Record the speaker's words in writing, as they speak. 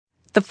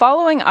The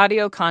following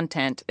audio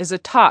content is a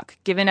talk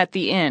given at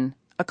The Inn,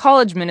 a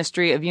college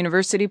ministry of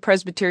University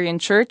Presbyterian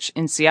Church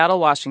in Seattle,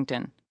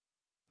 Washington.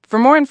 For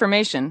more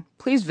information,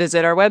 please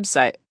visit our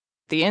website,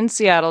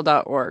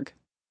 theinnseattle.org.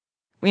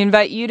 We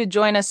invite you to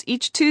join us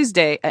each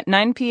Tuesday at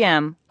 9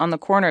 p.m. on the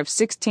corner of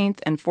 16th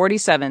and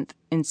 47th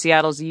in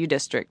Seattle's U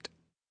District.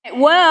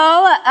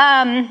 Well,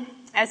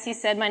 as he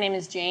said, my name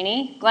is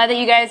Janie. Glad that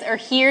you guys are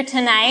here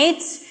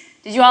tonight.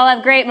 Did you all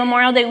have great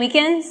Memorial Day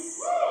weekends?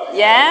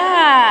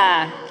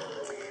 Yeah.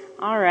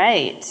 All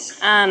right.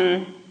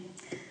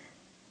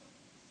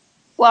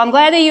 Well, I'm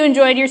glad that you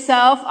enjoyed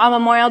yourself on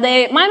Memorial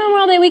Day. My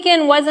Memorial Day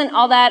weekend wasn't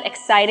all that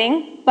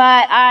exciting,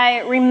 but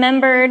I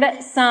remembered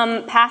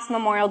some past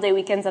Memorial Day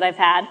weekends that I've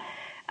had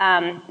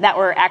that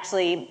were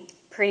actually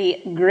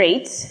pretty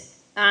great.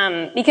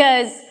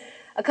 Because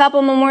a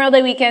couple Memorial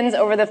Day weekends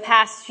over the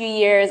past few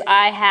years,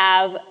 I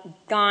have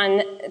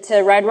gone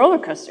to ride roller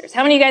coasters.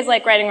 How many of you guys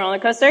like riding roller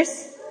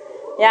coasters?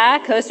 Yeah,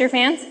 coaster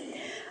fans?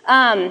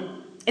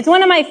 It's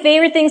one of my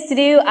favorite things to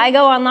do. I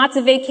go on lots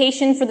of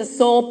vacations for the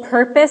sole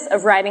purpose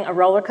of riding a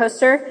roller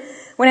coaster.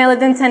 When I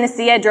lived in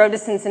Tennessee, I drove to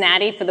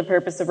Cincinnati for the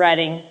purpose of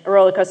riding a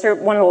roller coaster,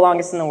 one of the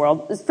longest in the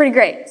world. It was pretty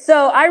great.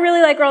 So I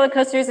really like roller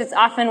coasters. It's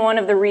often one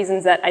of the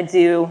reasons that I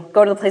do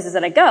go to the places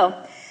that I go.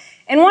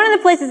 And one of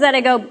the places that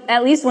I go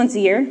at least once a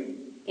year,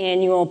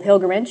 annual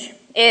pilgrimage,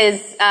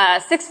 is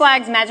Six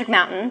Flags Magic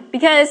Mountain,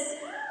 because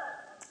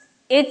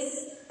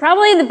it's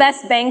probably the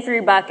best bang for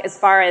your buck as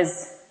far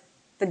as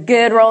the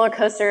good roller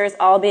coasters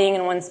all being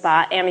in one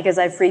spot, and because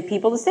I have free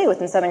people to stay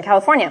with in Southern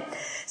California.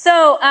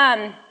 So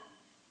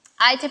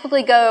I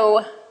typically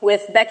go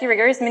with Becky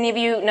Riggers. Many of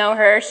you know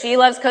her. She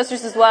loves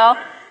coasters as well.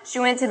 She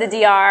went to the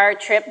DR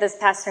trip this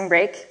past spring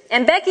break.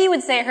 And Becky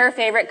would say her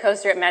favorite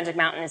coaster at Magic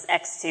Mountain is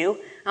X2.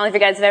 I don't know if you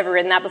guys have ever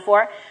ridden that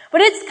before. But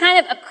it's kind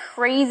of a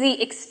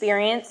crazy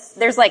experience.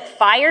 There's like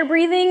fire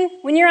breathing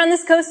when you're on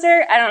this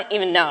coaster. I don't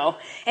even know.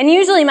 And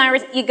usually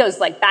it goes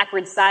like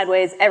backwards,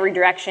 sideways, every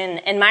direction.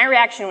 And my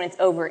reaction when it's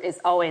over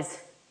is always,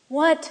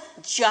 what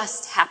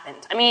just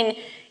happened? I mean,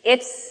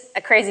 it's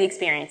a crazy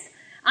experience.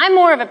 I'm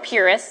more of a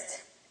purist.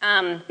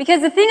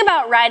 Because the thing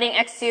about riding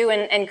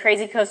X2 and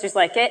crazy coasters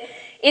like it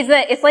is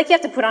that it's like you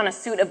have to put on a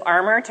suit of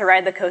armor to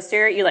ride the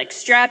coaster. You're like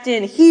strapped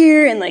in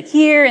here, and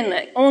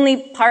the only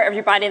part of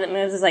your body that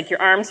moves is like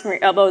your arms from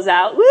your elbows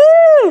out. Woo!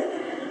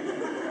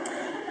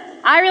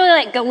 I really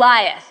like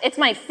Goliath. It's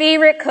my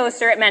favorite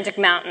coaster at Magic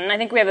Mountain. I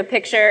think we have a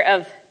picture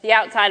of the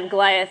outside of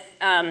Goliath.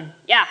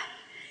 Yeah.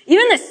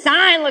 Even the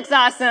sign looks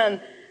awesome.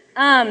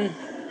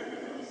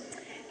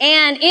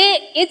 And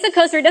it's a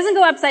coaster. It doesn't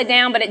go upside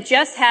down, but it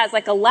just has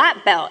like a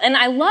lap belt. And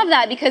I love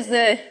that because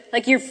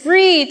you're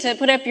free to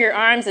put up your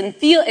arms and it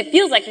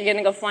feels like you're going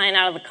to go flying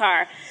out of the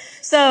car.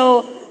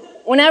 So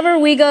whenever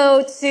we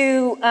go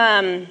to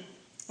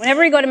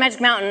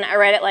Magic Mountain, I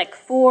ride it like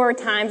 4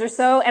 times or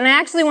so. And I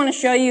actually want to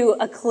show you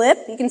a clip.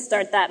 You can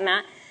start that,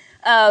 Matt,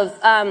 of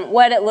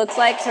what it looks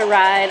like to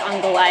ride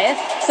on Goliath.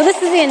 So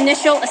this is the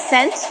initial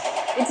ascent.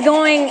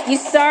 You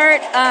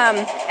start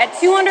at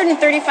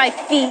 235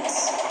 feet.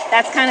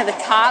 That's kind of the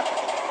top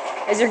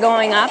as you're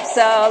going up.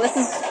 So this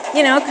is,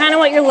 kind of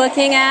what you're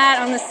looking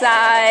at on the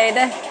side.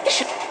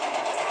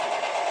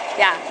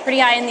 Yeah, pretty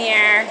high in the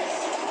air.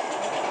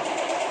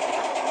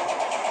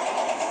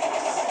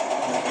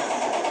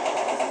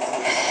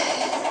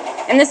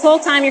 And this whole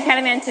time you're kind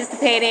of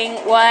anticipating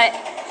what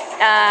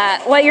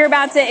you're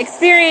about to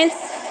experience.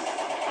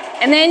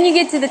 And then you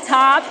get to the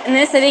top, and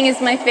this I think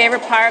is my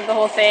favorite part of the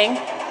whole thing.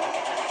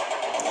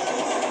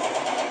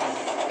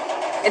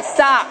 It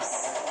stops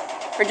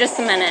for just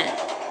a minute.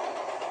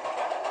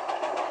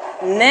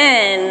 And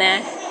then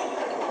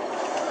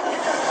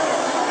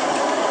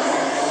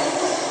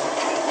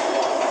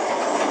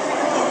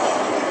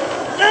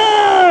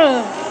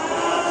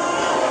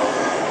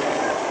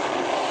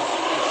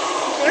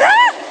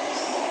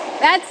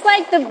that's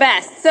like the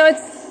best. So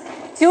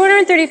it's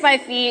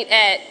 235 feet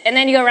and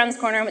then you go around this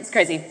corner, it's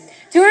crazy.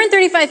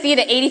 235 feet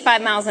at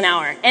 85 miles an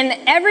hour. And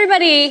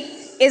everybody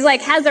is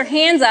like, has their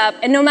hands up,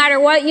 and no matter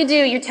what you do,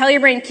 you tell your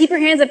brain, keep your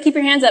hands up,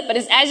 but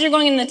as you're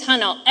going in the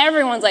tunnel,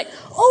 everyone's like,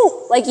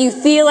 oh, like you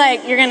feel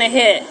like you're gonna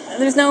hit.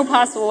 There's no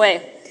possible way.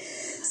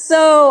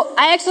 So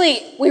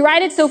we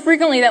ride it so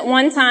frequently that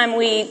one time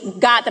we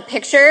got the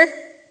picture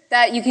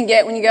that you can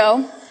get when you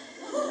go.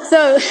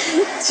 So,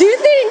 two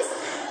things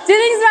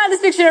about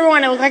this picture. Number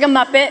one, I look like a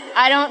Muppet.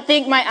 I don't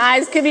think my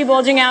eyes could be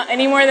bulging out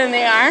any more than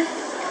they are.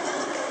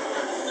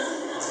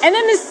 And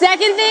then the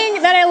second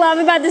thing that I love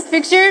about this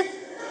picture,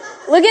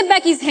 look at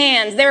Becky's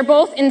hands. They're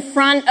both in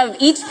front of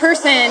each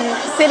person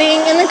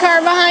sitting in the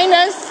car behind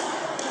us.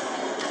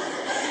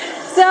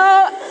 So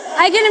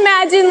I can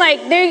imagine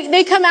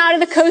they come out of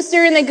the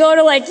coaster and they go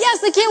to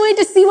yes, I can't wait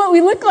to see what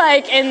we look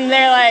like. And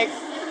they're like,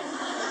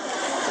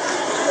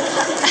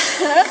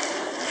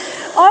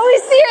 all we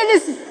see are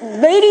this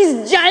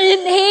lady's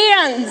giant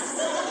hands.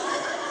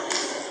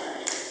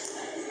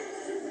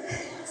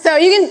 So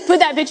you can put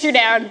that picture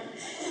down.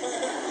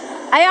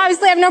 I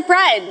obviously have no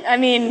pride. I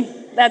mean,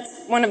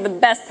 that's one of the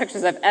best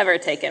pictures I've ever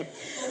taken.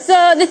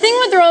 So the thing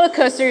with roller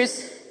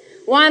coasters,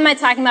 Why am I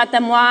talking about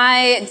them?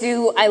 Why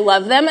do I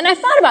love them? And I've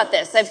thought about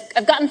this.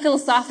 I've gotten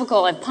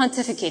philosophical. I've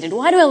pontificated.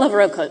 Why do I love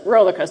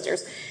roller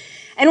coasters?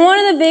 And one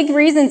of the big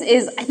reasons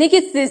is I think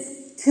it's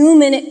this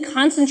 2-minute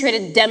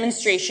concentrated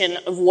demonstration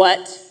of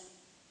what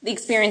the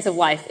experience of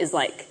life is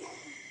like.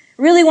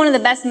 Really, one of the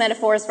best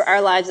metaphors for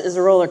our lives is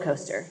a roller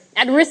coaster.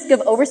 At risk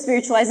of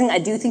over-spiritualizing, I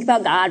do think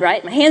about God,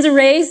 right? My hands are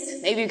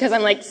raised, maybe because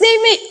I'm like,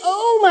 save me!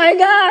 Oh my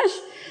gosh!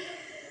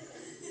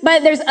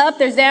 But there's up,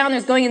 there's down,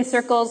 there's going in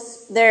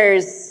circles,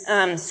 there's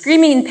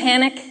screaming in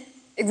panic,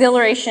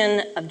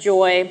 exhilaration of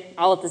joy,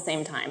 all at the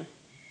same time.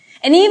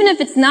 And even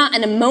if it's not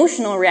an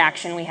emotional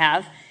reaction we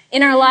have,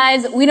 in our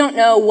lives, we don't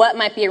know what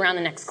might be around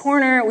the next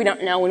corner. We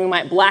don't know when we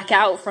might black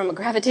out from a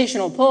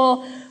gravitational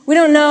pull. We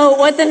don't know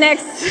what the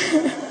next...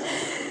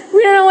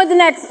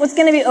 what's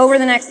going to be over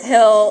the next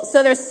hill.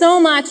 So there's so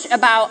much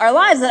about our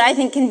lives that I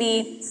think can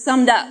be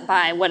summed up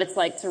by what it's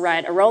like to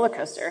ride a roller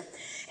coaster.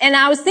 And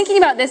I was thinking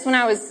about this when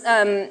I was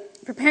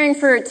preparing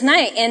for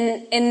tonight,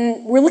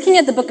 and we're looking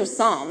at the book of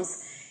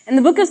Psalms. And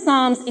the book of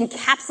Psalms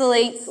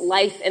encapsulates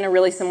life in a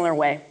really similar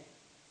way.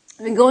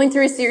 I've been going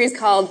through a series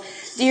called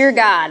Dear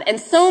God, and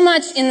so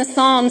much in the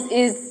Psalms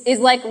is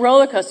like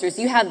roller coasters.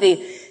 You have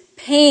the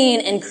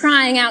pain and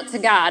crying out to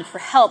God for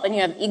help, and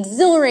you have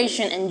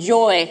exhilaration and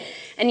joy,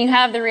 and you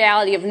have the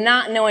reality of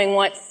not knowing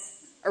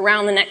what's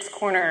around the next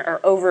corner or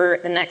over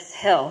the next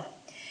hill.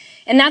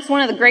 And that's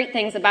one of the great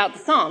things about the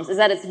Psalms, is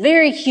that it's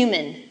very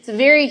human. It's a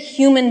very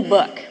human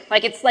book.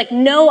 It's like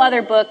no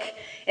other book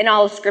in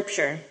all of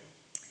Scripture.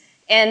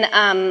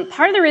 And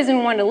part of the reason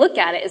we wanted to look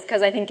at it is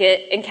because I think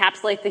it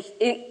encapsulates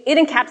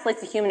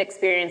the human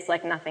experience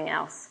like nothing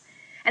else.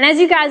 And as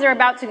you guys are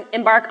about to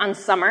embark on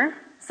summer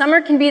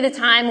can be the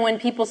time when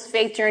people's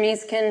faith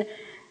journeys can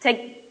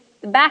take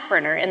the back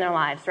burner in their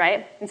lives,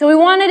 right? And so we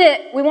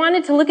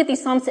wanted to look at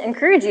these Psalms to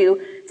encourage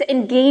you to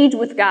engage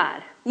with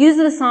God. Use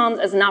the Psalms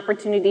as an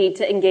opportunity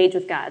to engage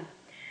with God.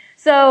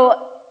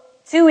 So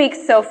 2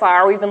 weeks so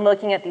far, we've been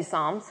looking at these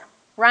Psalms.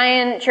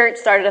 Ryan Church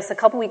started us a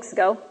couple weeks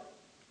ago.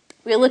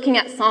 We're looking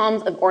at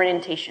Psalms of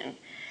orientation.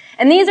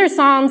 And these are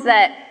Psalms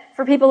that,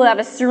 for people who have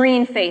a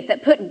serene faith,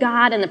 that put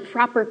God in the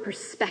proper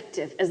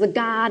perspective as the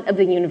God of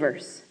the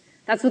universe.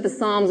 That's what the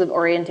Psalms of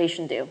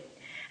orientation do.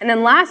 And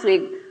then last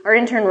week, our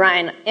intern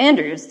Ryan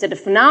Andrews did a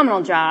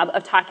phenomenal job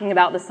of talking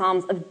about the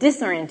Psalms of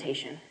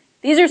disorientation.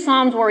 These are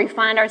Psalms where we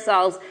find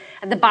ourselves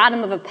at the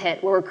bottom of a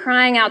pit, where we're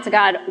crying out to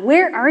God,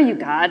 where are you,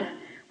 God?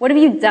 What have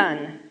you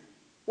done?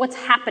 What's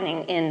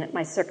happening in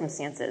my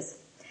circumstances?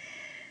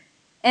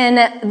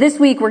 And this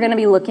week, we're going to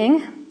be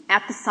looking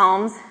at the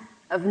Psalms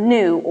of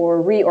new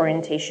or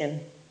reorientation.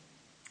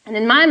 And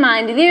in my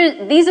mind,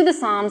 these are the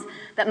Psalms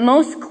that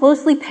most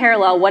closely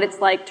parallel what it's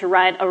like to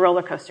ride a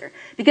roller coaster,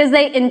 because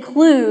they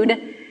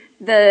include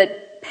the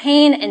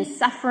pain and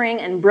suffering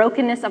and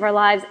brokenness of our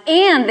lives,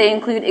 and they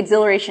include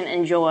exhilaration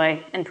and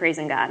joy and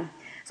praising God.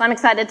 So I'm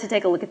excited to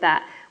take a look at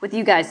that with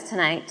you guys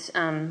tonight.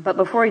 But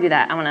before we do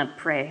that, I want to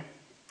pray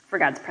for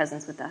God's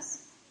presence with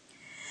us.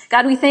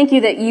 God, we thank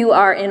you that you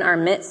are in our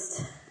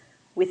midst.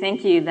 We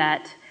thank you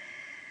that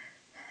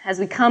as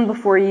we come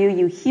before you,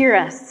 you hear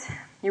us,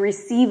 you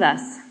receive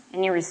us,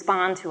 and you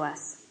respond to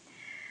us.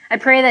 I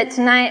pray that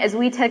tonight, as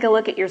we take a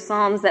look at your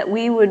Psalms, that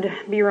we would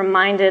be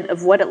reminded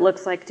of what it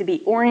looks like to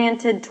be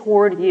oriented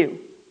toward you,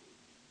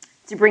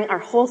 to bring our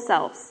whole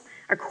selves,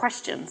 our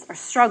questions, our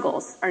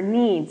struggles, our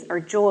needs, our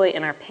joy,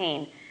 and our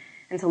pain,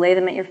 and to lay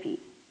them at your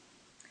feet.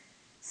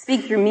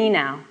 Speak through me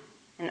now,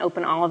 and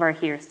open all of our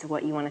ears to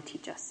what you want to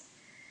teach us.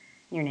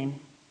 In your name,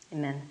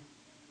 amen.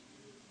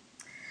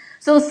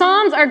 So the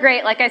Psalms are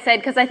great, like I said,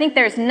 because I think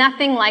there's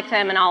nothing like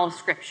them in all of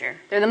Scripture.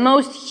 They're the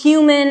most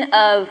human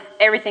of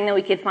everything that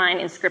we could find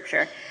in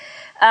Scripture.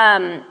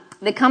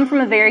 They come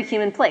from a very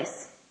human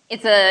place.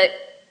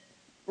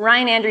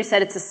 Ryan Andrews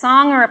said it's a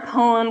song or a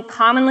poem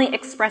commonly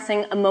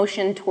expressing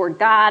emotion toward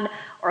God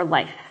or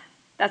life.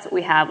 That's what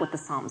we have with the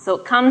Psalms. So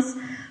it comes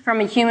from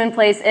a human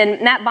place.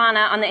 And Matt Bana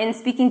on the In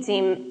Speaking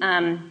team,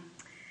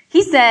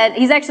 he said,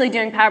 he's actually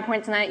doing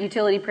PowerPoint tonight,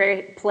 utility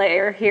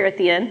player here at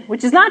the end,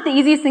 which is not the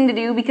easiest thing to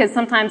do because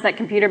sometimes that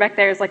computer back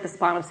there is like the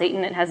spawn of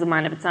Satan. It has a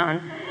mind of its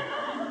own.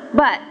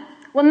 But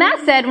what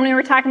Matt said when we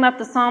were talking about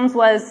the Psalms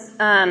was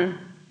what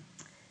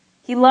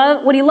he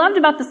loved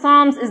about the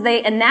Psalms is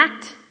they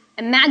enact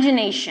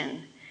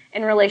imagination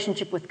in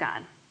relationship with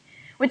God,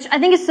 which I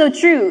think is so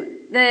true.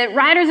 The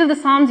writers of the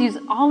Psalms use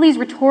all these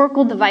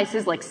rhetorical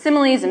devices like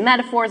similes and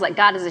metaphors, like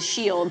God is a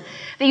shield.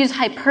 They use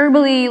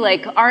hyperbole,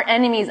 like our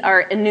enemies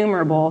are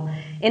innumerable,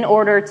 in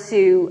order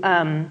to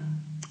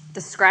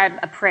describe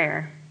a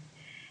prayer.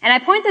 And I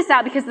point this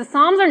out because the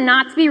Psalms are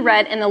not to be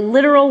read in a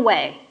literal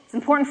way. It's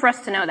important for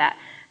us to know that.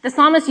 The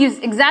psalmists use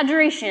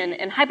exaggeration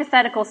and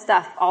hypothetical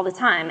stuff all the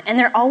time, and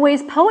they're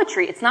always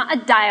poetry. It's not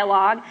a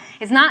dialogue.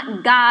 It's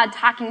not God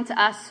talking to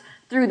us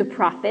through the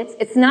prophets.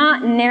 It's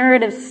not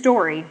narrative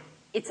story.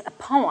 It's a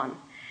poem.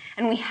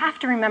 And we have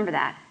to remember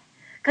that.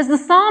 Because the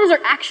Psalms are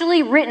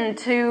actually written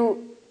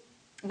to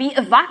be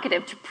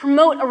evocative, to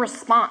promote a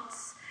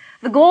response.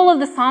 The goal of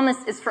the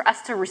psalmist is for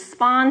us to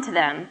respond to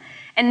them,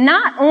 and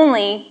not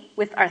only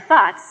with our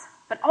thoughts,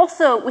 but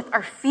also with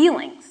our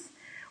feelings.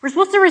 We're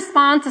supposed to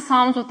respond to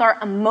Psalms with our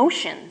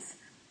emotions,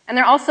 and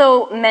they're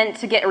also meant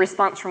to get a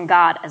response from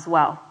God as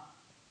well.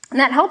 And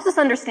that helps us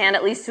understand,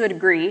 at least to a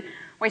degree,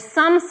 why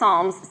some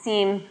Psalms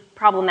seem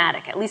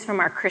problematic, at least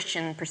from our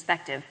Christian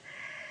perspective.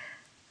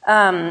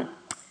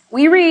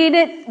 We read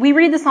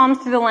the Psalms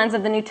through the lens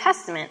of the New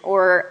Testament,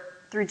 or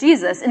through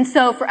Jesus. And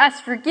so for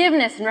us,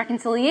 forgiveness and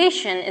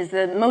reconciliation is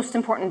the most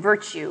important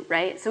virtue,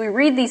 right? So we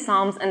read these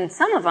Psalms, and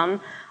some of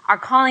them are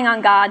calling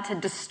on God to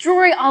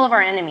destroy all of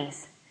our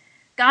enemies.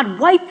 God,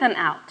 wipe them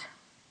out.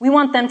 We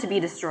want them to be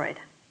destroyed.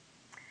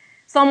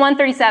 Psalm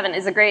 137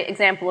 is a great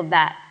example of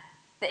that.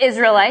 The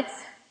Israelites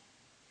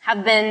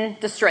have been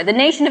destroyed. The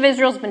nation of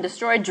Israel has been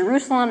destroyed.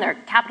 Jerusalem, their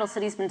capital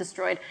city, has been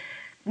destroyed.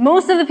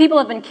 Most of the people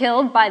have been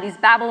killed by these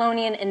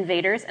Babylonian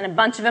invaders, and a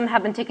bunch of them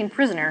have been taken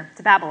prisoner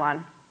to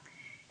Babylon.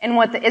 And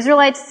what the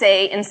Israelites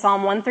say in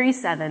Psalm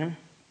 137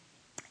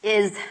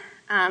 is,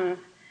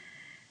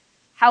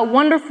 how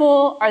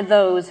wonderful are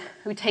those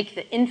who take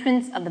the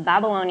infants of the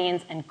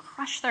Babylonians and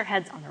crush their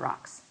heads on the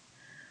rocks.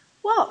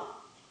 Whoa,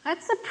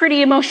 that's a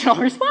pretty emotional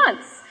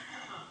response.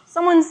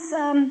 Someone's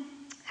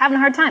having a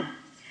hard time.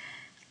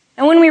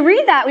 And when we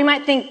read that, we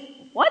might think,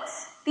 what?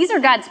 These are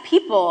God's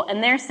people,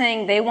 and they're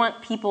saying they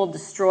want people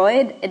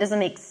destroyed? It doesn't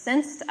make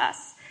sense to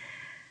us.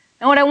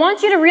 And what I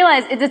want you to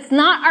realize is it's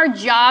not our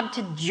job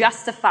to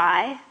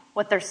justify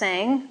what they're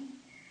saying.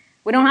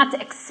 We don't have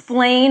to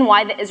explain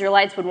why the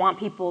Israelites would want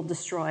people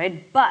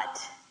destroyed,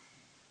 but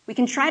we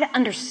can try to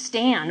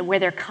understand where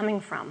they're coming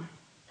from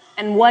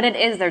and what it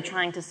is they're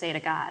trying to say to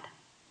God.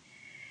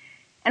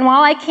 And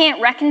while I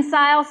can't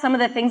reconcile some of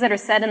the things that are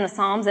said in the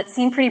Psalms that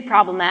seem pretty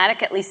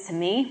problematic, at least to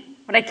me,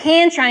 what I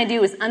can try and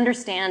do is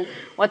understand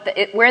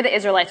where the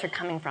Israelites are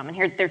coming from. And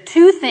here, there are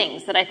two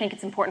things that I think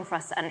it's important for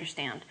us to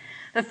understand.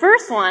 The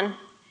first one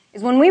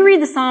is when we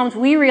read the Psalms,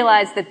 we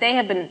realize that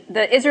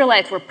the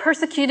Israelites were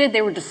persecuted,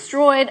 they were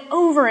destroyed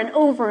over and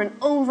over and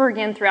over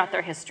again throughout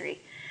their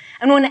history.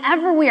 And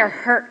whenever we are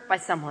hurt by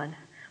someone,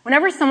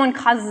 whenever someone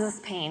causes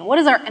us pain, what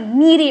is our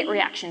immediate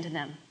reaction to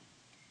them?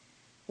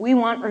 We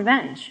want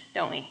revenge,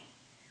 don't we?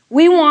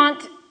 We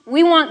want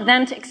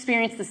them to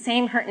experience the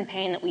same hurt and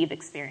pain that we've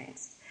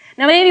experienced.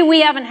 Now, maybe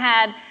we haven't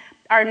had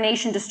our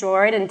nation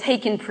destroyed and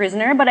taken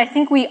prisoner, but I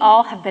think we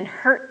all have been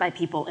hurt by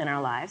people in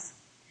our lives.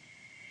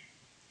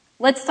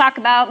 Let's talk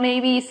about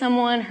maybe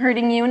someone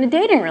hurting you in a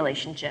dating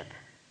relationship.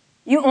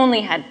 You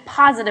only had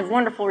positive,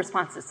 wonderful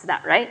responses to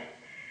that, right?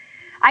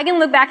 I can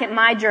look back at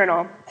my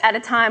journal at a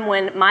time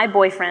when my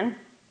boyfriend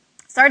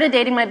started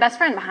dating my best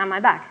friend behind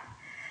my back.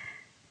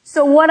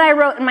 So what I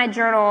wrote in my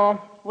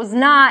journal was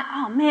not,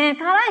 oh man,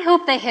 God, I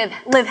hope they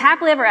live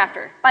happily ever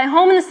after. Buy a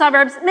home in the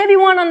suburbs, maybe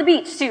one on the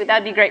beach too.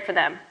 That'd be great for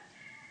them.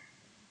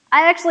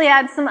 I actually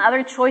had some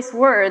other choice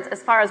words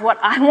as far as what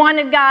I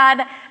wanted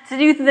God to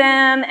do to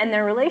them and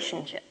their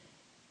relationship.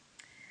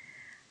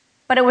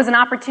 But it was an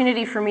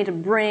opportunity for me to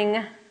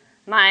bring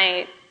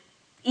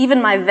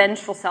even my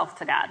vengeful self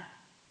to God.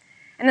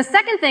 And the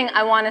second thing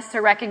I want us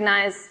to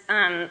recognize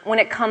when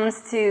it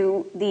comes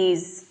to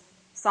these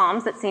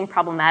Psalms that seem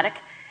problematic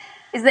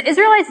is the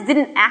Israelites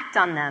didn't act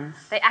on them.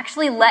 They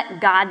actually let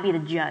God be the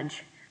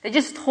judge. They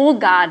just told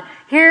God,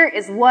 here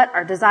is what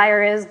our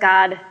desire is.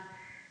 God,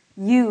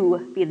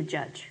 you be the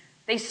judge.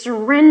 They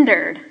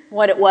surrendered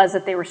what it was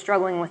that they were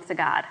struggling with to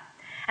God.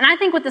 And I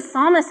think what the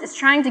psalmist is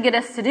trying to get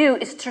us to do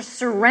is to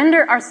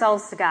surrender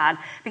ourselves to God,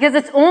 because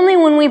it's only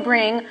when we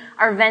bring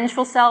our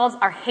vengeful selves,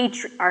 our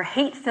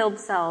hate-filled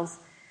selves,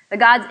 that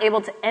God's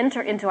able to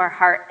enter into our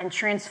heart and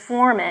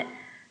transform it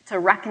to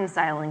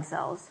reconciling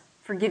selves,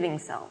 forgiving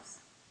selves.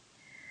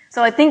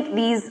 So I think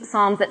these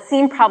Psalms that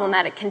seem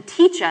problematic can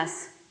teach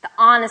us the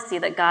honesty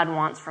that God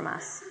wants from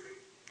us,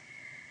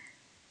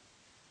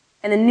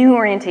 and the new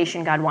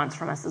orientation God wants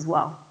from us as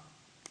well.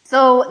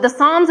 So the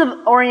Psalms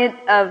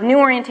of new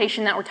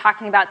orientation that we're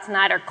talking about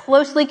tonight are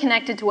closely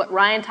connected to what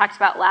Ryan talked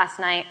about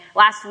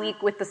last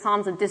week with the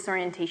Psalms of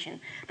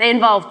disorientation. They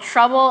involve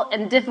trouble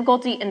and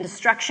difficulty and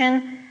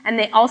destruction, and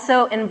they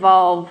also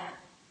involve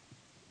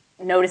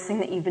noticing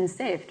that you've been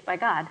saved by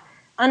God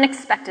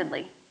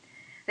unexpectedly.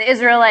 The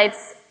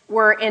Israelites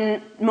were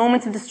in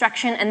moments of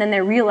destruction, and then they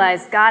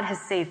realized, God has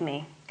saved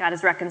me. God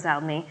has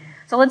reconciled me.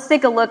 So let's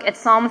take a look at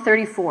Psalm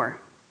 34.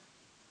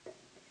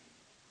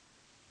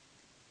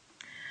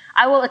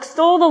 I will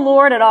extol the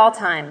Lord at all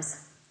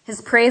times.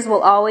 His praise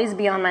will always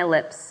be on my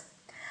lips.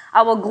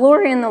 I will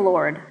glory in the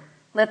Lord.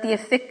 Let the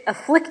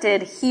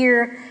afflicted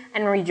hear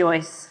and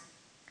rejoice.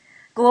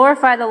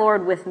 Glorify the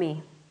Lord with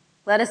me.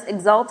 Let us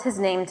exalt his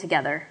name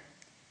together.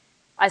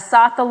 I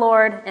sought the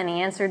Lord, and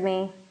he answered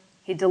me.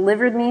 He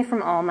delivered me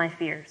from all my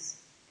fears.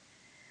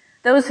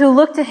 Those who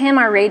look to him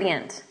are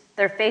radiant.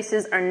 Their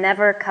faces are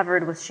never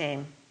covered with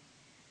shame.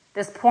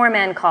 This poor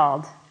man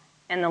called,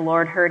 and the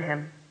Lord heard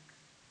him.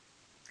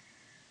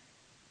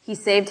 He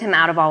saved him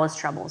out of all his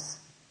troubles.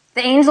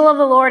 The angel of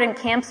the Lord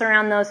encamps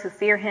around those who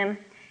fear him,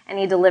 and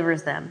he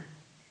delivers them.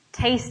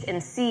 Taste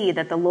and see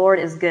that the Lord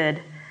is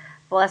good.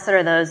 Blessed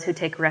are those who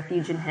take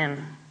refuge in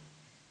him.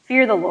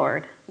 Fear the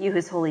Lord, you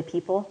his holy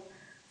people,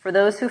 for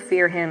those who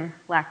fear him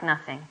lack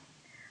nothing.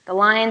 The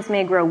lions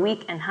may grow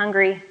weak and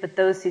hungry, but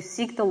those who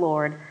seek the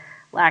Lord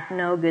lack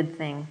no good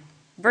thing.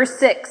 Verse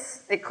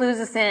 6, it clues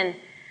us in.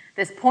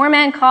 This poor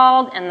man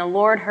called, and the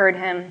Lord heard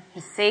him. He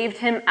saved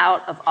him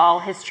out of all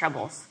his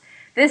troubles.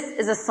 This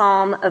is a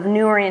psalm of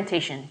new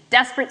orientation,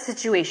 desperate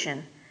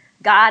situation.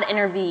 God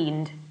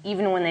intervened,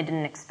 even when they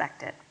didn't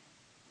expect it.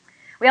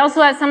 We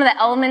also have some of the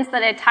elements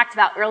that I talked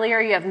about earlier.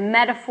 You have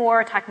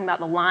metaphor, talking about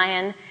the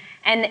lion.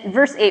 And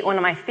verse 8, one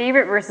of my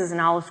favorite verses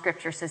in all of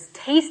Scripture, says,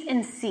 taste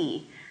and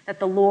see that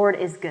the Lord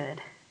is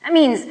good. That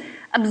means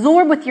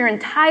absorb with your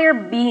entire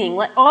being.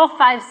 Let all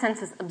five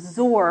senses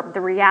absorb the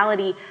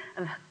reality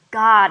of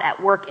God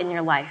at work in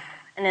your life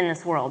and in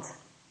this world.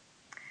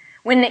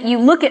 When you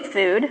look at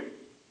food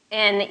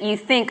and you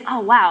think,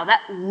 oh wow,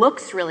 that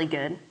looks really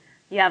good,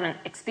 you haven't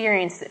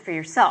experienced it for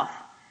yourself.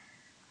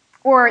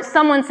 Or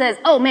someone says,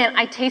 oh man,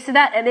 I tasted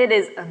that and it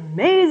is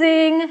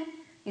amazing.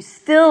 You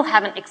still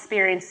haven't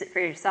experienced it for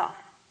yourself.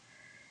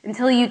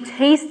 Until you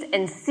taste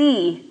and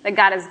see that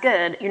God is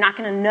good, you're not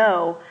going to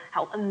know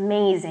how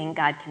amazing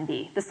God can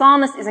be. The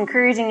psalmist is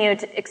encouraging you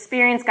to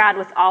experience God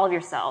with all of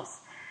yourselves.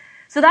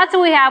 So that's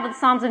what we have with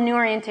Psalms of New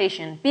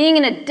Orientation. Being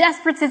in a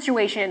desperate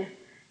situation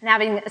and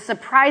having a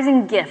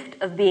surprising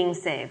gift of being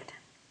saved.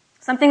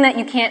 Something that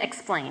you can't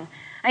explain.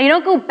 Now, you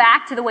don't go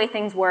back to the way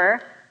things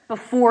were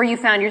before you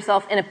found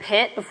yourself in a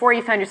pit, before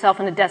you found yourself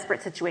in a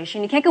desperate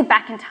situation. You can't go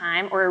back in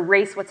time or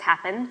erase what's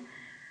happened.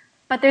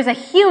 But there's a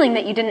healing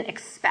that you didn't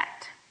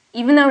expect.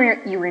 Even though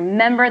you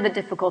remember the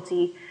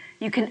difficulty,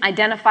 you can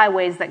identify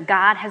ways that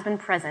God has been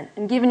present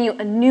and given you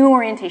a new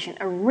orientation,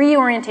 a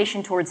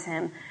reorientation towards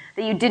Him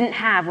that you didn't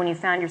have when you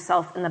found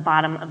yourself in the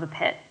bottom of a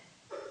pit.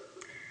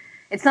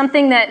 It's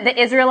something that the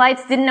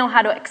Israelites didn't know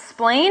how to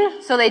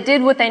explain, so they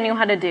did what they knew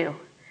how to do.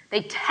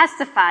 They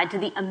testified to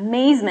the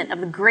amazement of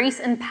the grace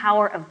and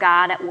power of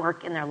God at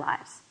work in their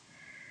lives.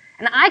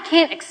 And I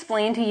can't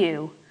explain to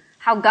you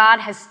how God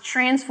has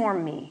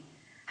transformed me,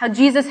 how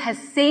Jesus has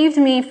saved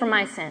me from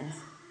my sins.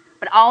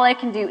 But all I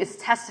can do is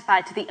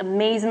testify to the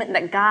amazement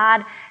that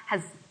God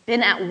has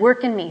been at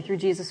work in me through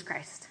Jesus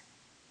Christ.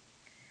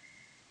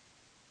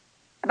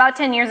 About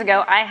 10 years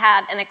ago, I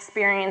had an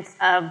experience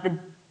of the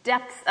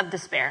depths of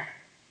despair,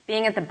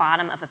 being at the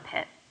bottom of a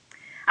pit.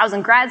 I was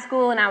in grad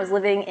school and I was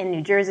living in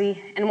New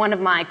Jersey, and one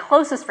of my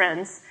closest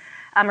friends,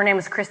 her name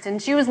was Kristen,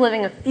 she was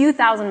living a few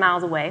thousand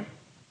miles away.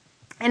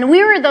 And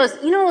we were those,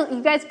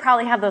 you guys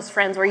probably have those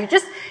friends where you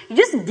just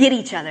get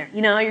each other,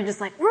 you're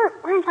just like,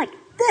 we're like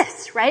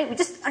this, right? We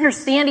just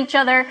understand each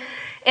other.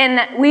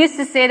 And we used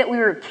to say that we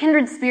were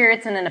kindred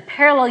spirits, and in a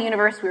parallel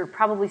universe, we were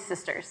probably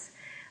sisters.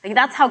 Like,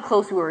 that's how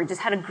close we were. We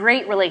just had a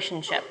great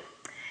relationship.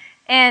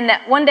 And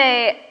one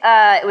day,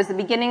 it was the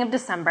beginning of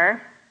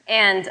December,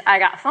 and I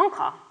got a phone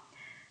call.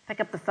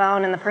 Pick up the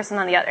phone, and the person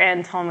on the other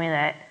end told me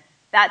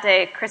that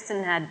day,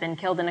 Kristen had been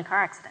killed in a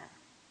car accident.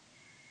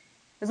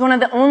 It was one of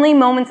the only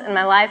moments in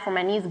my life where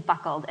my knees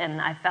buckled and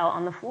I fell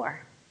on the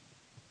floor.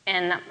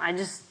 And I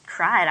just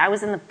cried. I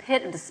was in the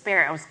pit of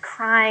despair. I was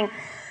crying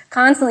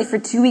constantly for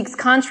 2 weeks,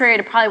 contrary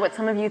to probably what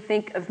some of you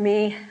think of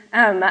me.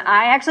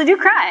 I actually do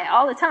cry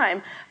all the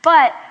time.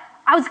 But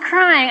I was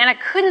crying and I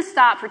couldn't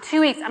stop for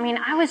 2 weeks.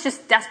 I was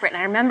just desperate.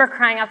 And I remember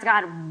crying out to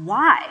God,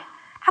 why?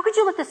 How could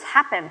you let this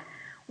happen?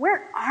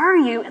 Where are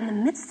you in the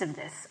midst of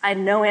this? I had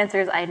no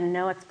answers. I had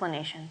no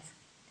explanations.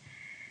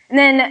 And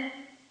then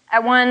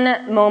at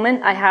one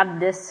moment, I had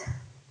this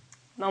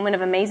moment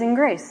of amazing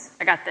grace.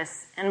 I got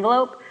this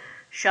envelope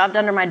shoved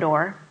under my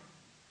door,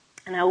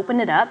 and I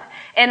opened it up.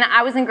 And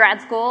I was in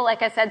grad school,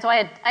 like I said, so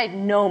I had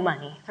no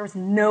money. There was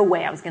no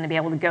way I was going to be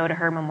able to go to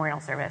her memorial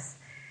service.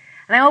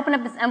 And I opened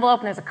up this envelope,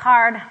 and there's a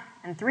card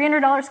and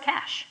 $300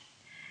 cash.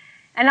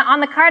 And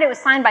on the card, it was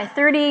signed by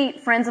 30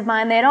 friends of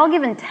mine. They had all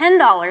given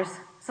 $10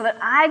 so that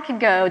I could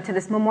go to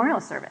this memorial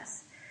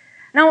service.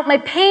 Now, my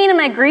pain and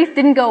my grief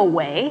didn't go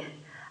away.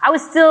 I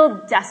was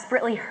still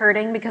desperately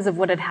hurting because of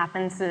what had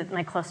happened to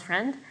my close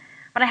friend.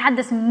 But I had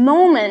this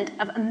moment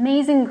of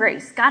amazing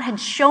grace. God had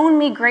shown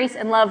me grace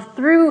and love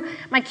through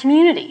my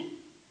community.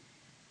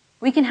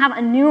 We can have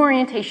a new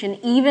orientation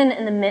even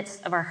in the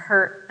midst of our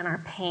hurt and our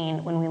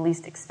pain when we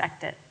least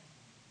expect it.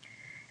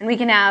 And we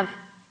can have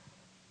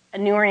a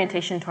new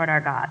orientation toward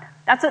our God.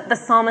 That's what the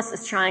psalmist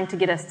is trying to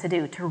get us to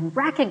do, to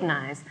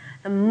recognize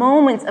the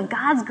moments of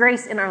God's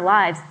grace in our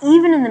lives,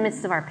 even in the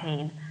midst of our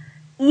pain,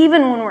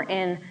 even when we're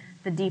in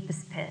the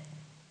deepest pit.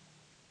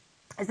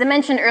 As I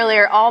mentioned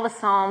earlier, all the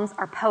Psalms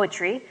are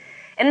poetry.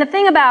 And the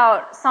thing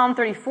about Psalm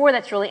 34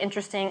 that's really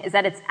interesting is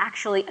that it's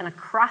actually an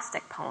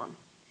acrostic poem.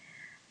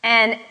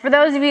 And for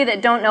those of you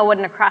that don't know what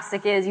an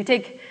acrostic is, you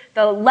take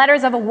the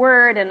letters of a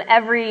word and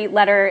every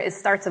letter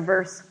starts a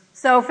verse.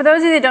 So for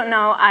those of you that don't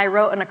know, I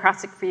wrote an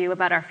acrostic for you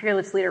about our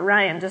fearless leader,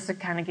 Ryan, just to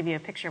kind of give you a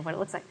picture of what it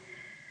looks like.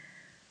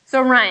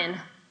 So Ryan,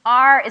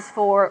 R is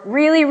for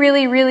really,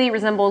 really, really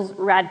resembles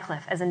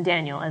Radcliffe, as in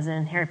Daniel, as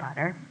in Harry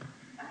Potter.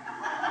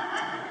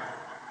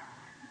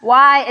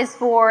 Y is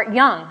for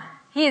young.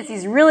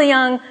 He's really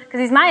young because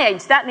he's my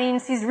age. That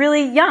means he's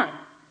really young.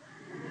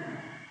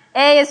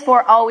 A is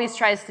for always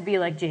tries to be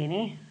like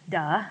Janie.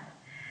 Duh.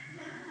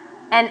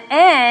 And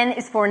N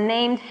is for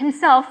named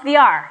himself the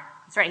R.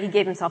 That's right, he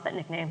gave himself that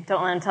nickname.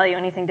 Don't let him tell you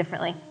anything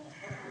differently.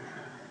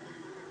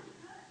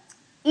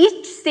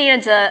 Each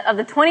stanza of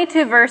the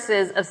 22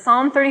 verses of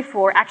Psalm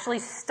 34 actually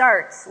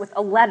starts with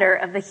a letter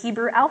of the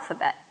Hebrew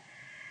alphabet.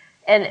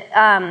 And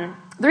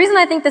the reason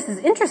I think this is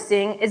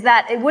interesting is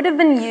that it would have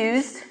been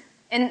used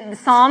in the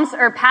Psalms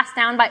or passed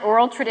down by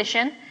oral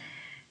tradition,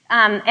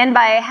 and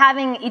by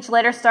having each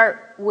verse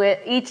start with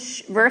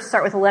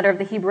a letter of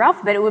the Hebrew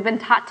alphabet, it would have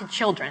been taught to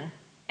children.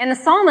 And the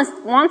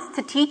psalmist wants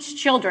to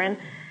teach children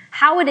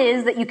how it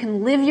is that you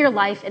can live your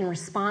life in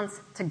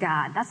response to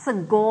God. That's the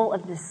goal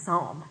of this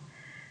psalm,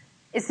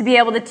 is to be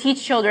able to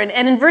teach children.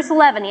 And in verse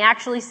 11, he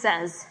actually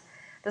says,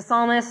 the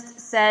psalmist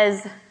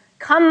says,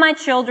 "Come, my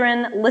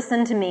children,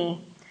 listen to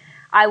me.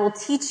 I will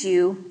teach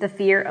you the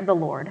fear of the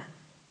Lord."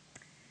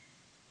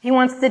 He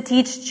wants to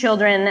teach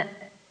children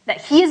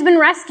that he has been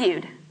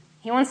rescued.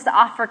 He wants to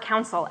offer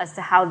counsel as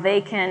to how they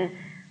can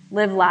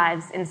live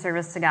lives in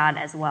service to God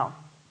as well.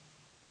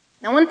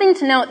 Now, one thing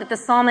to note that the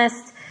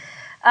psalmist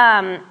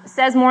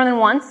says more than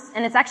once,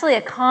 and it's actually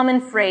a common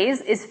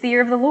phrase, is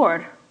fear of the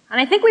Lord. And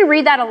I think we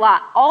read that a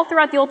lot. All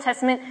throughout the Old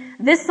Testament,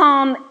 this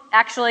psalm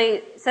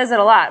actually says it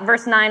a lot.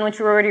 Verse 9, which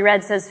we already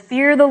read, says,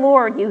 "Fear the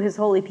Lord, you his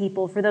holy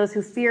people, for those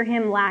who fear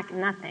him lack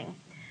nothing."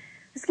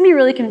 This can be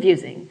really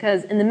confusing,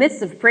 because in the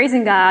midst of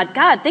praising God,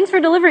 "God, thanks for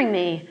delivering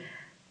me,"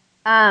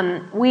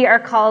 we are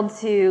called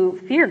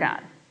to fear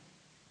God.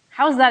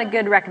 How is that a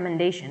good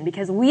recommendation?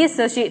 Because we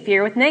associate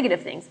fear with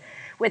negative things,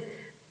 with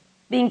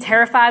being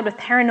terrified, with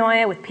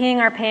paranoia, with peeing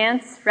our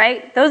pants,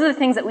 right? Those are the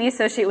things that we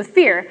associate with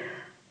fear.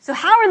 So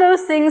how are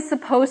those things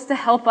supposed to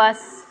help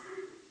us,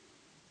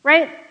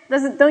 right?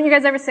 Don't you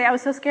guys ever say, "I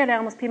was so scared I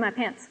almost peed my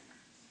pants"?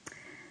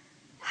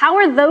 How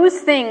are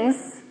those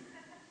things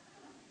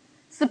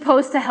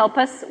supposed to help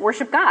us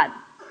worship God?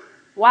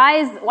 Why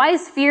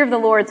is fear of the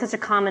Lord such a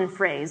common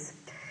phrase?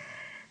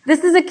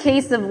 This is a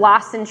case of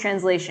lost in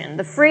translation.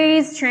 The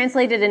phrase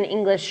translated in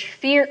English,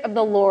 fear of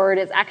the Lord,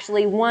 is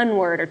actually one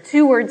word or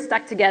two words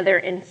stuck together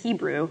in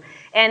Hebrew,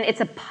 and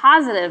it's a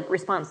positive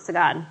response to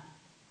God.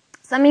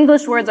 Some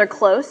English words are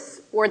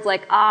close, words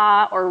like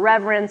awe or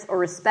reverence or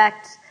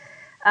respect,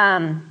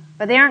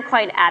 but they aren't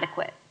quite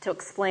adequate to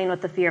explain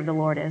what the fear of the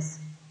Lord is.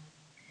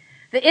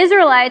 The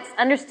Israelites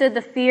understood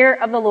the fear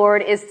of the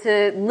Lord is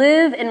to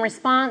live in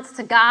response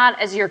to God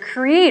as your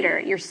creator,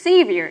 your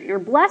savior, your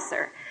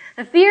blesser.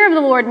 The fear of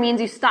the Lord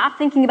means you stop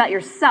thinking about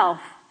yourself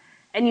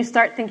and you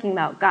start thinking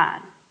about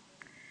God.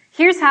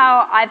 Here's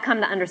how I've come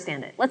to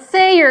understand it. Let's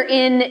say you're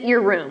in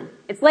your room.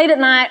 It's late at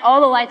night, all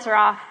the lights are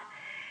off,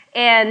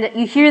 and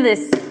you hear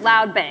this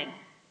loud bang.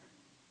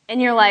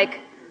 And you're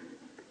like,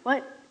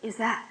 "What is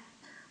that?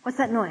 What's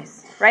that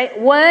noise?" Right?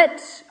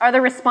 What are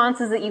the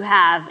responses that you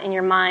have in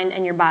your mind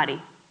and your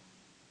body?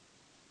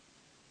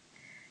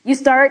 You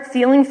start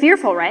feeling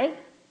fearful, right?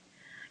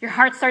 Your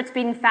heart starts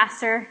beating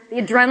faster. The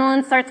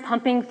adrenaline starts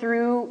pumping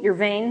through your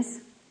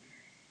veins.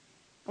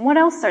 And what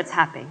else starts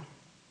happening?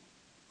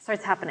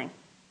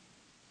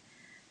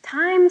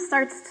 Time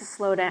starts to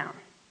slow down.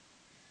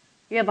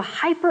 You have a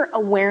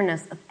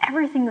hyper-awareness of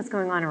everything that's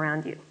going on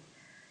around you.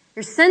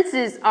 Your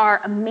senses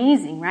are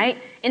amazing, right?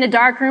 In a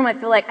dark room, I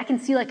feel like I can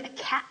see like a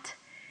cat.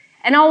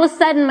 And all of a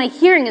sudden, my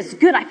hearing is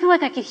good. I feel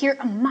like I could hear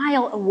a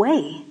mile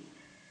away.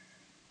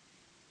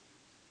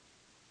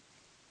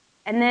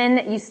 And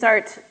then you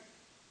start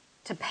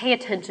to pay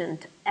attention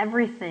to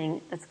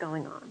everything that's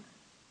going on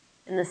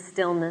in the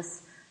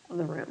stillness of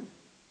the room.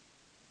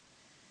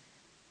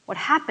 What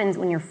happens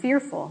when you're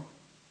fearful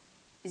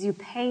is you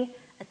pay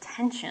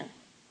attention.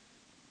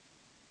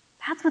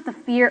 That's what the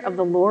fear of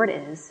the Lord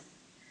is.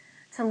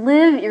 To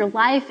live your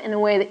life in a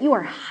way that you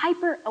are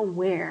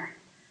hyper-aware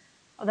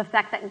of the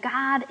fact that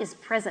God is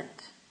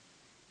present.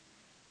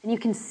 And you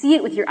can see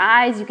it with your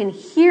eyes, you can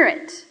hear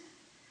it.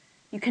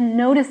 You can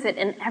notice it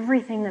in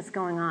everything that's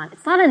going on.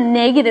 It's not a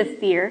negative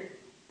fear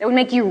that would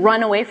make you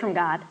run away from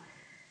God.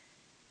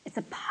 It's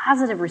a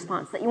positive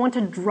response that you want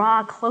to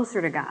draw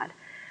closer to God.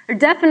 There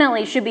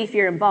definitely should be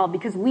fear involved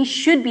because we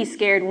should be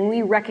scared when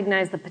we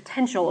recognize the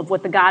potential of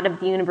what the God of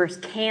the universe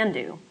can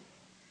do.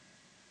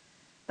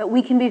 But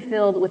we can be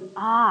filled with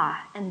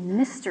awe and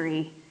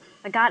mystery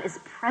that God is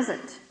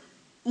present,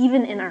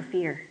 even in our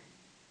fear.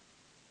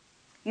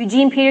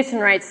 Eugene Peterson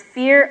writes,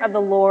 "Fear of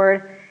the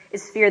Lord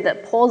is fear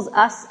that pulls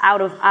us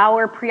out of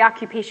our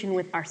preoccupation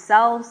with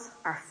ourselves,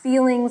 our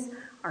feelings,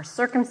 our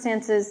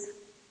circumstances,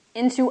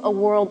 into a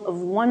world of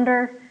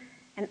wonder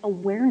and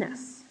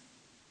awareness.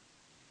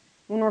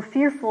 When we're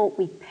fearful,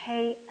 we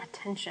pay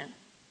attention.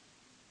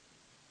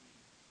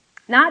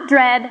 Not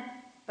dread,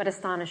 but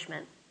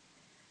astonishment.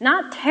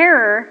 Not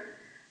terror,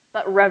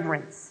 but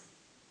reverence.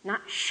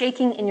 Not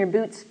shaking in your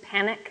boots,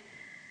 panic,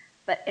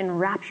 but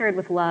enraptured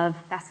with love,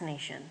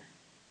 fascination.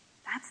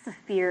 That's the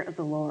fear of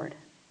the Lord.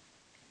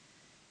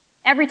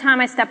 Every time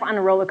I step on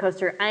a roller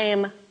coaster, I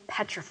am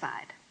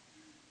petrified.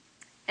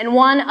 And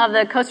one of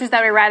the coasters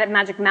that we ride at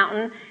Magic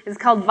Mountain is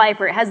called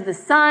Viper. It has the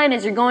sign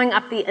as you're going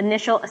up the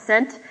initial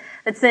ascent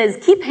that says,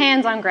 "Keep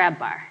hands on grab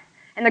bar."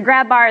 And the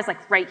grab bar is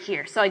like right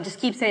here. So I just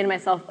keep saying to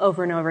myself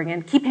over and over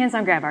again, keep hands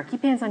on grab bar,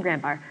 keep hands on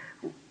grab bar.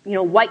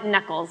 White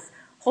knuckles,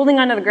 holding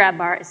onto the grab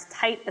bar as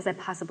tight as I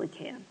possibly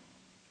can.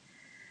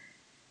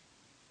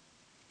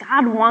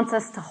 God wants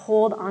us to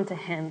hold onto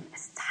him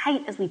as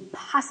tight as we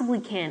possibly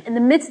can. In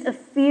the midst of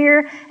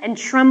fear and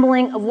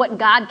trembling of what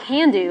God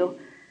can do,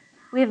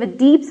 we have a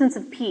deep sense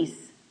of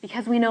peace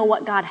because we know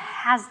what God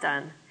has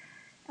done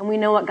and we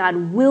know what God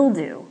will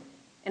do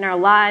in our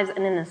lives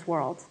and in this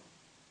world.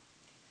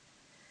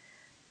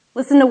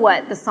 Listen to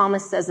what the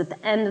psalmist says at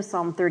the end of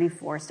Psalm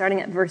 34,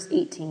 starting at verse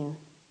 18.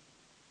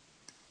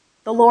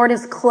 The Lord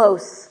is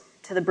close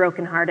to the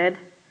brokenhearted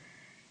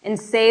and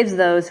saves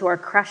those who are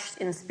crushed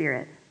in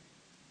spirit.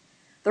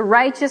 The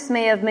righteous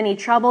may have many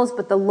troubles,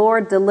 but the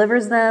Lord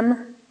delivers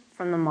them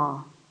from them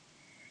all.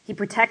 He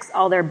protects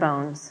all their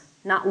bones.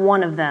 Not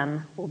one of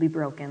them will be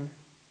broken.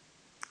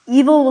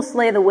 Evil will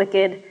slay the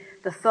wicked.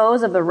 The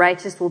foes of the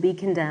righteous will be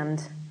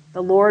condemned.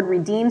 The Lord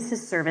redeems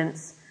his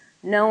servants.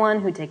 No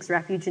one who takes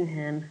refuge in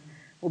him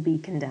will be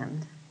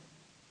condemned.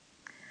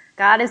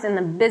 God is in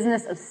the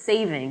business of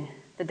saving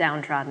the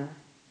downtrodden.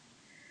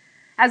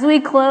 As I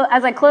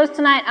close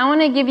tonight, I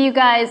want to give you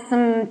guys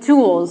some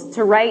tools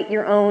to write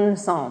your own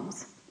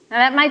psalms. Now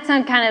that might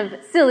sound kind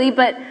of silly,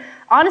 but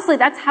honestly,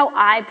 that's how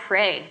I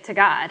pray to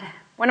God.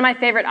 One of my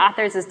favorite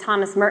authors is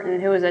Thomas Merton,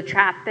 who was a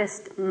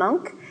Trappist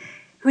monk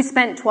who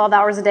spent 12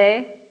 hours a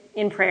day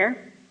in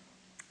prayer.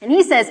 And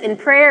he says, in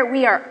prayer,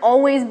 we are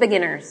always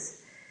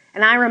beginners.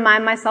 And I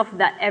remind myself of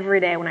that every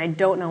day when I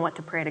don't know what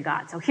to pray to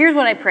God. So here's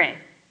what I pray.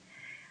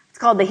 It's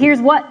called the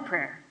here's what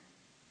prayer.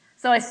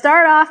 So I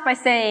start off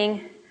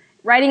by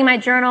writing in my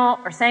journal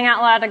or saying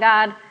out loud to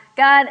God,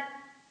 God,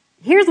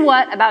 here's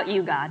what about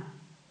you, God.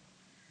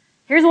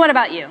 Here's what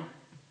about you.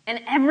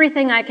 And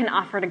everything I can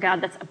offer to God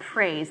that's a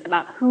praise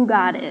about who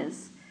God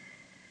is.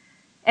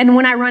 And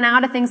when I run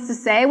out of things to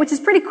say, which is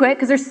pretty quick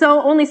because there's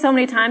only so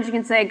many times you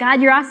can say,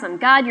 God, you're awesome.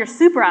 God, you're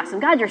super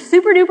awesome. God, you're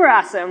super duper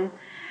awesome.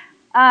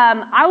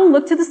 I will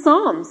look to the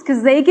Psalms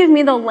because they give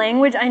me the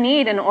language I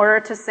need in order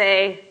to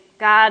say,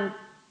 God,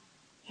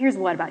 here's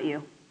what about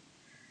you.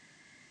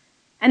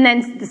 And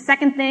then the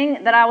second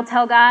thing that I will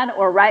tell God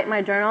or write in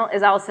my journal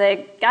is I will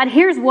say, God,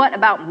 here's what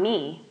about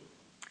me.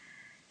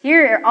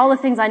 Here are all the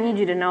things I need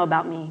you to know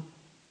about me.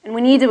 And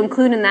we need to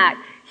include in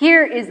that,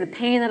 here is the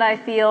pain that I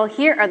feel.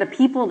 Here are the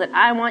people that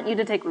I want you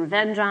to take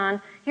revenge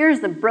on.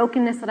 Here's the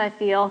brokenness that I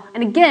feel.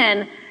 And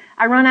again,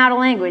 I run out of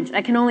language.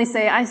 I can only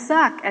say, I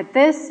suck at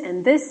this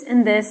and this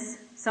and this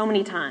so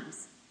many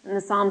times. And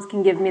the Psalms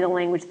can give me the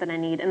language that I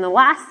need. And the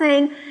last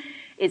thing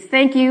is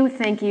thank you,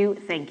 thank you,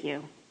 thank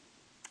you.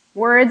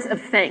 Words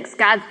of thanks.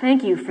 God,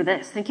 thank you for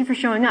this. Thank you for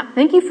showing up.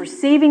 Thank you for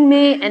saving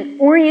me and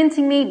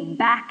orienting me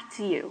back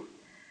to you.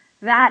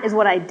 That is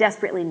what I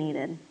desperately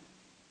needed.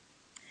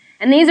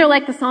 And these are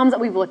like the Psalms that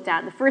we've looked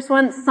at. The first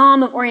one,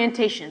 Psalm of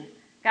Orientation.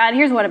 God,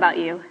 here's what about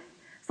you.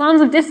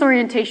 Psalms of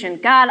Disorientation.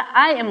 God,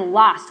 I am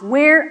lost.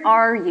 Where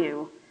are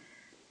you?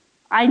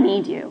 I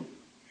need you.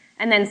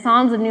 And then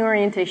Psalms of New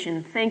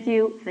Orientation. Thank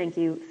you, thank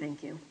you,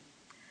 thank you.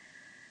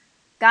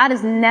 God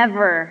is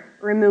never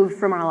removed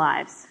from our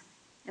lives.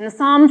 And the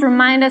Psalms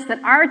remind us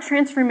that our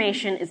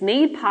transformation is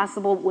made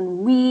possible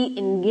when we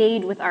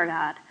engage with our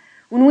God,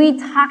 when we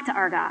talk to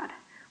our God,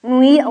 when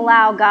we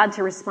allow God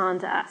to respond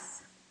to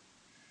us.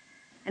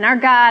 And our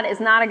God is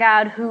not a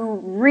God who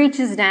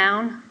reaches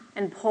down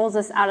and pulls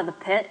us out of the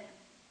pit.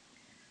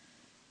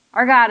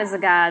 Our God is a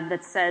God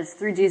that says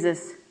through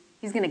Jesus,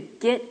 he's going to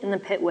get in the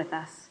pit with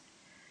us.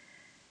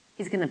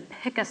 He's going to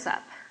pick us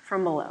up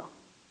from below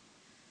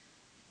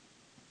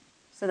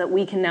so that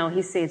we can know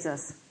he saves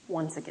us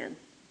once again.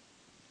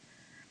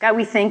 God,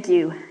 we thank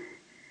you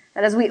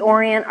that as we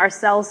orient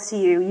ourselves to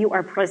you, you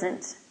are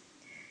present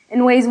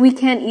in ways we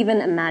can't even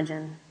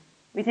imagine.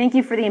 We thank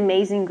you for the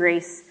amazing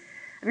grace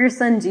of your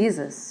Son,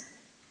 Jesus,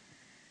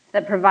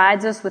 that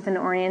provides us with an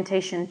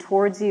orientation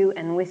towards you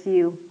and with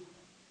you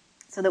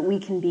so that we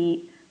can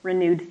be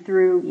renewed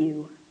through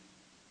you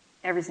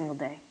every single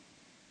day.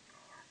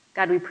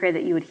 God, we pray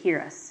that you would hear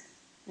us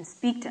and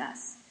speak to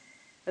us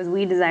as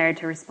we desire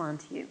to respond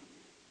to you.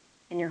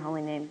 In your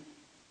holy name,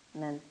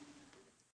 amen.